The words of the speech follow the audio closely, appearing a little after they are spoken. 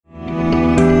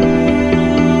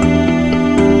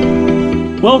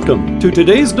Welcome to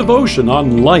today's devotion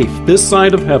on life this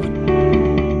side of heaven.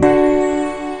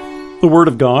 The Word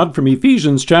of God from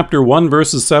Ephesians chapter 1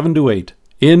 verses 7 to 8.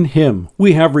 In Him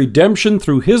we have redemption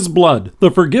through His blood,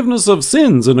 the forgiveness of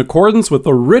sins in accordance with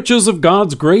the riches of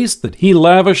God's grace that He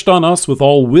lavished on us with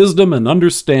all wisdom and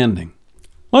understanding.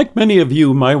 Like many of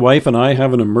you, my wife and I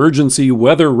have an emergency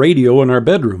weather radio in our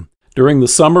bedroom. During the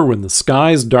summer when the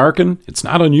skies darken, it's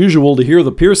not unusual to hear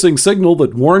the piercing signal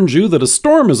that warns you that a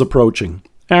storm is approaching.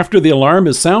 After the alarm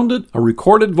is sounded, a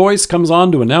recorded voice comes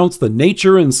on to announce the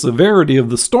nature and severity of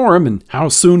the storm and how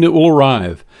soon it will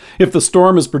arrive. If the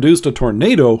storm has produced a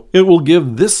tornado, it will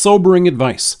give this sobering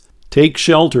advice. Take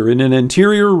shelter in an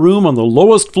interior room on the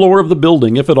lowest floor of the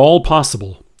building if at all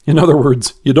possible. In other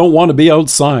words, you don't want to be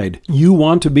outside. You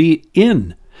want to be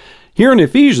in. Here in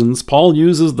Ephesians, Paul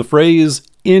uses the phrase,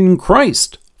 in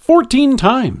Christ, 14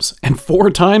 times, and 4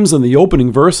 times in the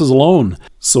opening verses alone.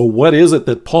 So what is it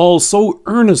that Paul so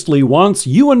earnestly wants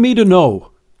you and me to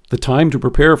know? The time to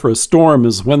prepare for a storm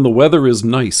is when the weather is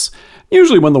nice.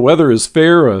 Usually when the weather is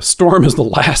fair, a storm is the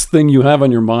last thing you have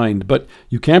on your mind, but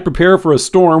you can't prepare for a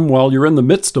storm while you're in the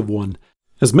midst of one.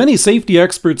 As many safety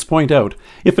experts point out,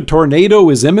 if a tornado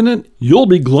is imminent, you'll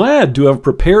be glad to have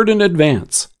prepared in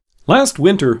advance. Last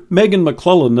winter, Megan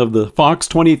McClellan of the Fox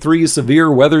 23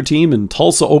 Severe Weather Team in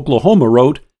Tulsa, Oklahoma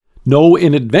wrote, "Know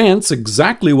in advance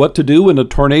exactly what to do when a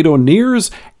tornado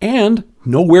nears and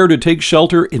know where to take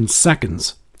shelter in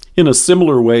seconds." In a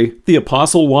similar way, the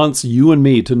Apostle wants you and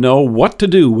me to know what to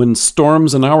do when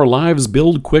storms in our lives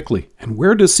build quickly and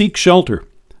where to seek shelter.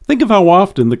 Think of how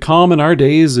often the calm in our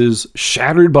days is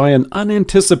shattered by an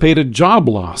unanticipated job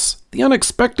loss, the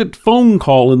unexpected phone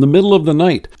call in the middle of the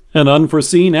night, an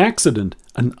unforeseen accident,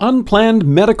 an unplanned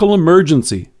medical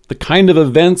emergency, the kind of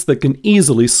events that can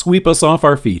easily sweep us off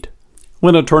our feet.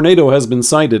 When a tornado has been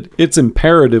sighted, it's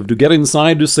imperative to get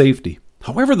inside to safety.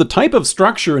 However, the type of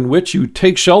structure in which you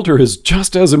take shelter is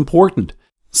just as important.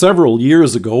 Several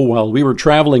years ago, while we were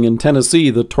traveling in Tennessee,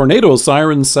 the tornado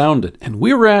siren sounded, and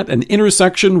we were at an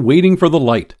intersection waiting for the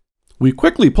light. We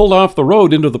quickly pulled off the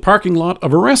road into the parking lot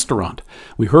of a restaurant.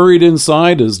 We hurried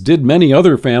inside, as did many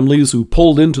other families who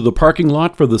pulled into the parking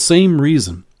lot for the same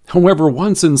reason. However,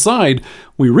 once inside,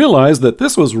 we realized that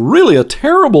this was really a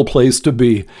terrible place to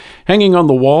be. Hanging on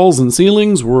the walls and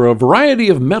ceilings were a variety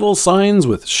of metal signs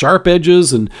with sharp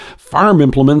edges and farm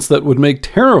implements that would make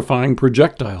terrifying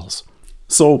projectiles.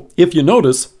 So, if you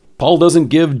notice, Paul doesn't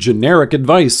give generic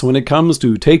advice when it comes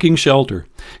to taking shelter.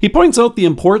 He points out the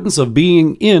importance of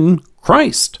being in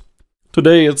Christ.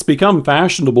 Today, it's become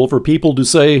fashionable for people to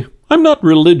say, "I'm not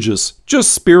religious,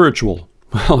 just spiritual."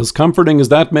 Well, as comforting as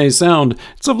that may sound,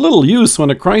 it's of little use when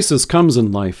a crisis comes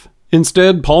in life.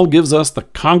 Instead, Paul gives us the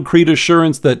concrete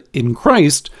assurance that in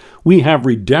Christ, we have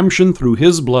redemption through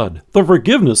His blood, the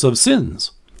forgiveness of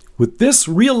sins. With this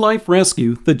real-life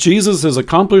rescue that Jesus has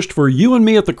accomplished for you and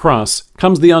me at the cross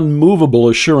comes the unmovable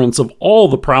assurance of all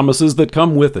the promises that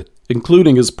come with it,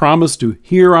 including His promise to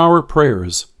hear our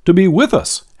prayers, to be with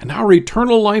us, and our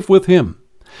eternal life with Him.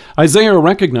 Isaiah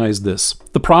recognized this.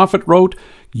 The prophet wrote,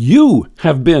 "You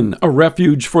have been a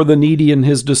refuge for the needy in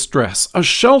his distress, a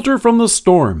shelter from the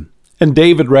storm." And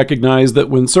David recognized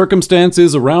that when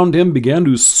circumstances around him began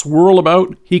to swirl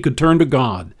about, he could turn to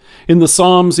God. In the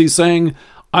Psalms he sang,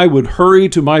 "I would hurry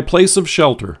to my place of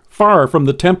shelter, far from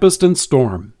the tempest and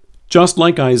storm." Just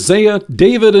like Isaiah,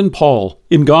 David, and Paul,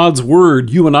 in God's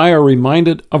Word, you and I are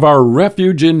reminded of our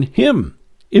refuge in Him.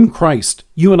 In Christ,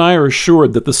 you and I are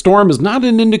assured that the storm is not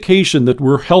an indication that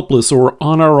we're helpless or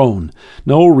on our own.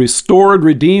 No, restored,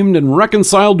 redeemed, and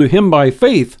reconciled to Him by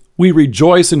faith, we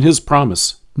rejoice in His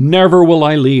promise. Never will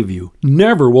I leave you.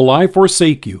 Never will I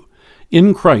forsake you.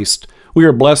 In Christ, we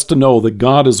are blessed to know that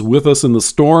God is with us in the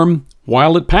storm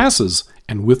while it passes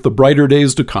and with the brighter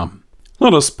days to come.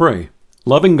 Let us pray.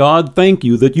 Loving God, thank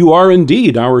you that you are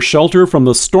indeed our shelter from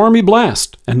the stormy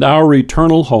blast and our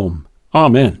eternal home.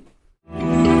 Amen.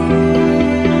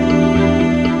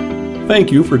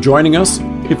 Thank you for joining us.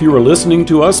 If you are listening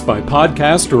to us by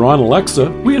podcast or on Alexa,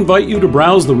 we invite you to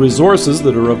browse the resources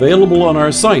that are available on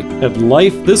our site at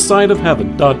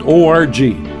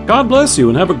lifethissideofheaven.org. God bless you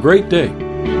and have a great day.